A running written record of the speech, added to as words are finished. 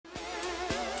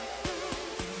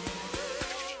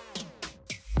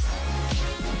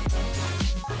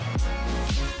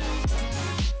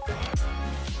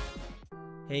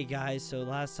Hey guys, so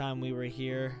last time we were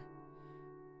here,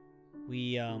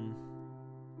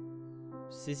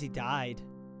 ZIZZY died.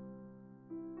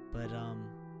 But,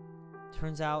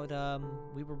 turns out,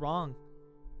 we were wrong.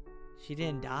 She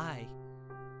didn't die.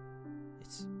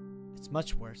 It's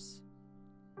much worse.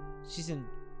 She's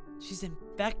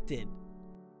infected.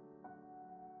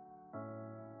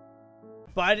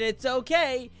 But it's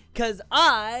okay, cause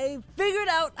I figured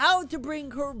out how to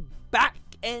bring her back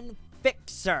and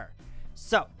fix her.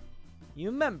 So,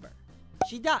 you remember,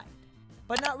 she died,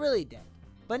 but not really dead.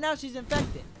 But now she's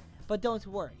infected. But don't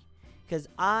worry, cause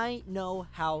I know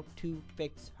how to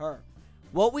fix her.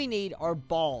 What we need are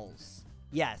balls.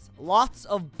 Yes, lots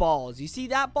of balls. You see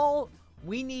that ball?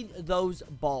 We need those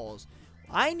balls.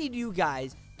 I need you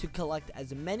guys to collect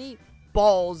as many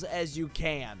balls as you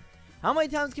can. How many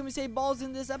times can we say balls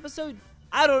in this episode?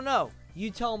 I don't know.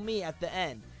 You tell me at the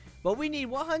end. But we need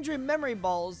 100 memory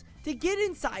balls to get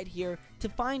inside here to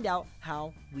find out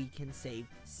how we can save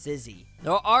ZIZZY.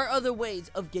 There are other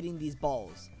ways of getting these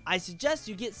balls. I suggest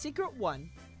you get Secret 1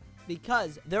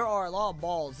 because there are a lot of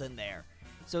balls in there.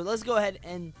 So let's go ahead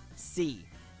and see.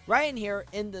 Right in here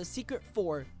in the Secret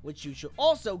 4, which you should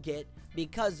also get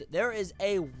because there is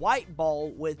a white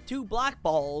ball with 2 black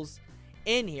balls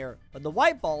in here. But the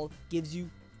white ball gives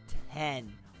you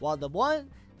 10, while the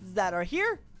ones that are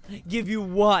here give you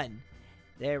 1.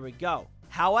 There we go.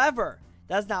 However,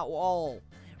 that's not all.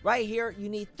 Right here, you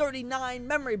need 39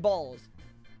 memory balls.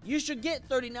 You should get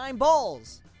 39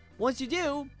 balls. Once you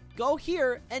do, go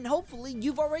here and hopefully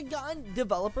you've already gotten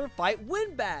Developer Fight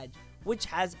Win Badge, which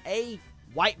has a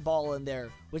white ball in there,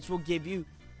 which will give you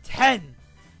 10.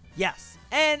 Yes,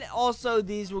 and also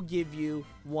these will give you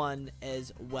 1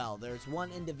 as well. There's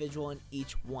 1 individual in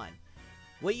each one.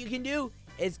 What you can do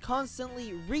is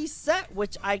constantly reset,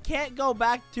 which I can't go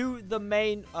back to the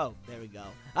main. Oh, there we go.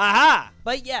 Aha!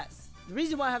 But yes, the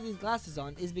reason why I have these glasses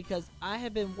on is because I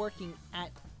have been working at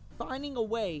finding a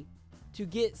way to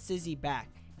get ZIZZY back.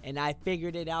 And I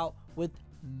figured it out with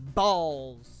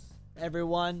balls.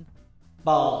 Everyone,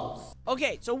 balls.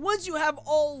 Okay, so once you have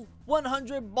all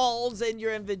 100 balls in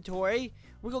your inventory,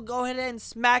 we're gonna go ahead and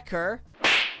smack her.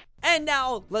 And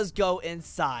now, let's go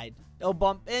inside. It'll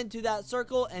bump into that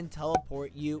circle and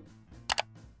teleport you.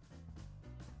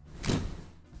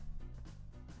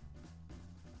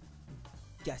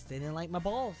 Guess they didn't like my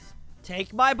balls.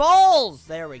 Take my balls!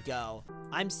 There we go.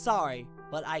 I'm sorry,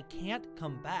 but I can't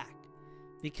come back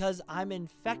because I'm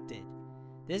infected.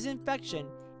 This infection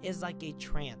is like a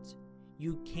trance.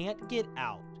 You can't get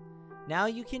out. Now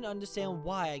you can understand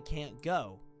why I can't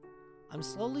go. I'm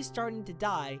slowly starting to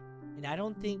die, and I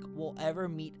don't think we'll ever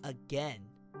meet again.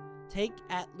 Take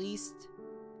at least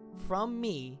from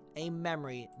me a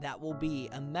memory that will be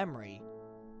a memory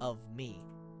of me.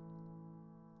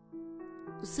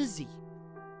 ZIZZY,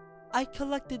 I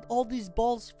collected all these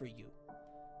balls for you.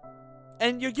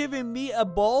 And you're giving me a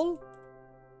ball?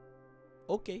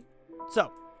 Okay. So,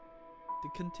 to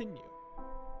continue,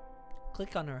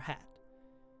 click on her hat,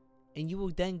 and you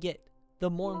will then get the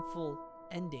Mournful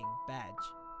Ending Badge.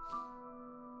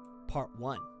 Part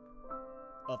 1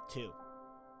 of 2.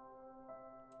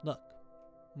 Look,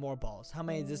 more balls. How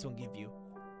many does this one give you?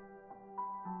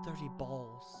 30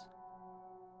 balls.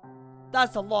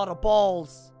 That's a lot of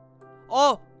balls.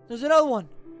 Oh, there's another one.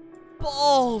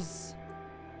 Balls.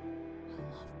 I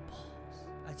love balls.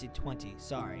 I see 20,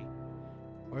 sorry.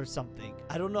 Or something.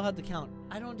 I don't know how to count.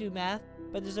 I don't do math,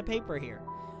 but there's a paper here.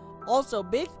 Also,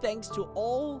 big thanks to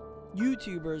all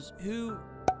YouTubers who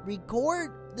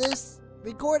record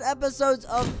episodes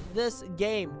of this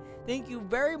game. Thank you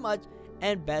very much.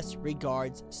 And best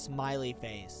regards, smiley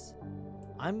face.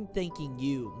 I'm thanking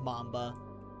you, Mamba,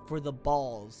 for the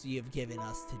balls you have given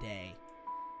us today.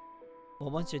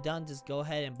 Well, once you're done, just go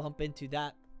ahead and bump into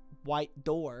that white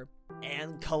door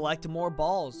and collect more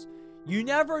balls. You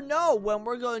never know when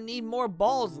we're going to need more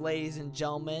balls, ladies and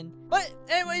gentlemen. But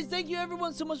anyways, thank you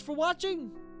everyone so much for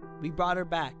watching. We brought her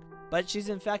back, but she's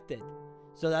infected.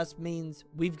 So that means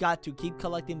we've got to keep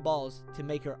collecting balls to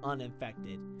make her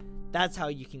uninfected. That's how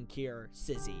you can cure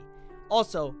ZIZZY.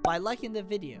 Also, by liking the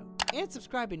video and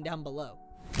subscribing down below.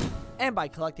 And by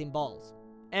collecting balls.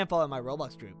 And following my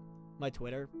Roblox group, my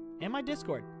Twitter, and my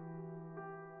Discord.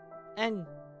 And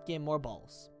getting more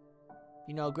balls.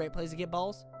 You know a great place to get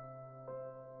balls?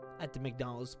 At the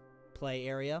McDonald's play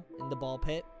area in the ball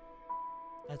pit.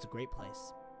 That's a great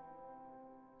place.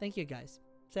 Thank you guys.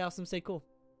 Stay awesome, stay cool.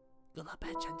 Good luck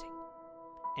badge hunting.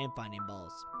 And finding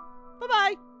balls.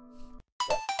 Bye-bye.